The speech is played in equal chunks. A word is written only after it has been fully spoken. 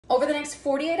Over the next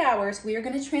 48 hours, we are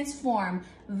gonna transform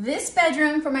this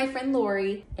bedroom for my friend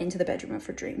Lori into the bedroom of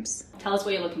her dreams. Tell us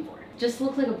what you're looking for. Just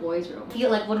look like a boy's room. I feel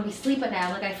like when we sleep at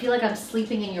night, like I feel like I'm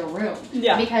sleeping in your room.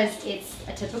 Yeah. Because it's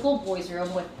a typical boy's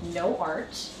room with no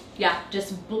art. Yeah,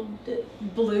 just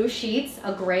blue sheets,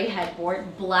 a gray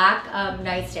headboard, black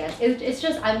nightstands. It's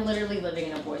just, I'm literally living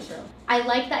in a boy's room. I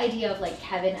like the idea of like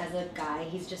Kevin as a guy,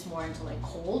 he's just more into like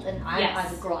cold, and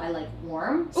as a girl, I like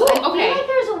warm. So I feel like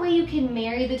there's a way you can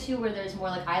marry the two where there's more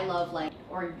like, I love like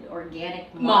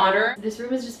organic modern. This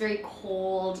room is just very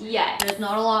cold. Yeah. There's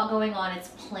not a lot going on, it's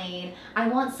plain. I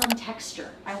want some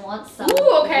texture. I want some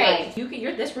okay.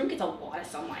 light. This room gets a lot of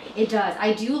sunlight. It does.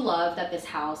 I do love that this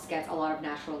house gets a lot of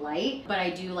natural light, but I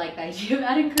do like the idea of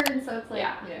adding curtains, so it's like,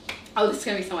 yeah. Oh, this is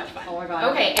gonna be so much fun. Oh my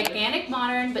god. Okay, organic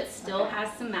modern, but still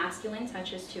has some masculine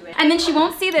touches to it. And then she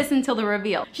won't see this until the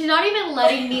reveal. She's not even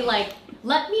letting me like,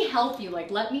 let me help you, like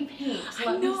let me paint.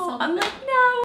 Let me I'm like, no.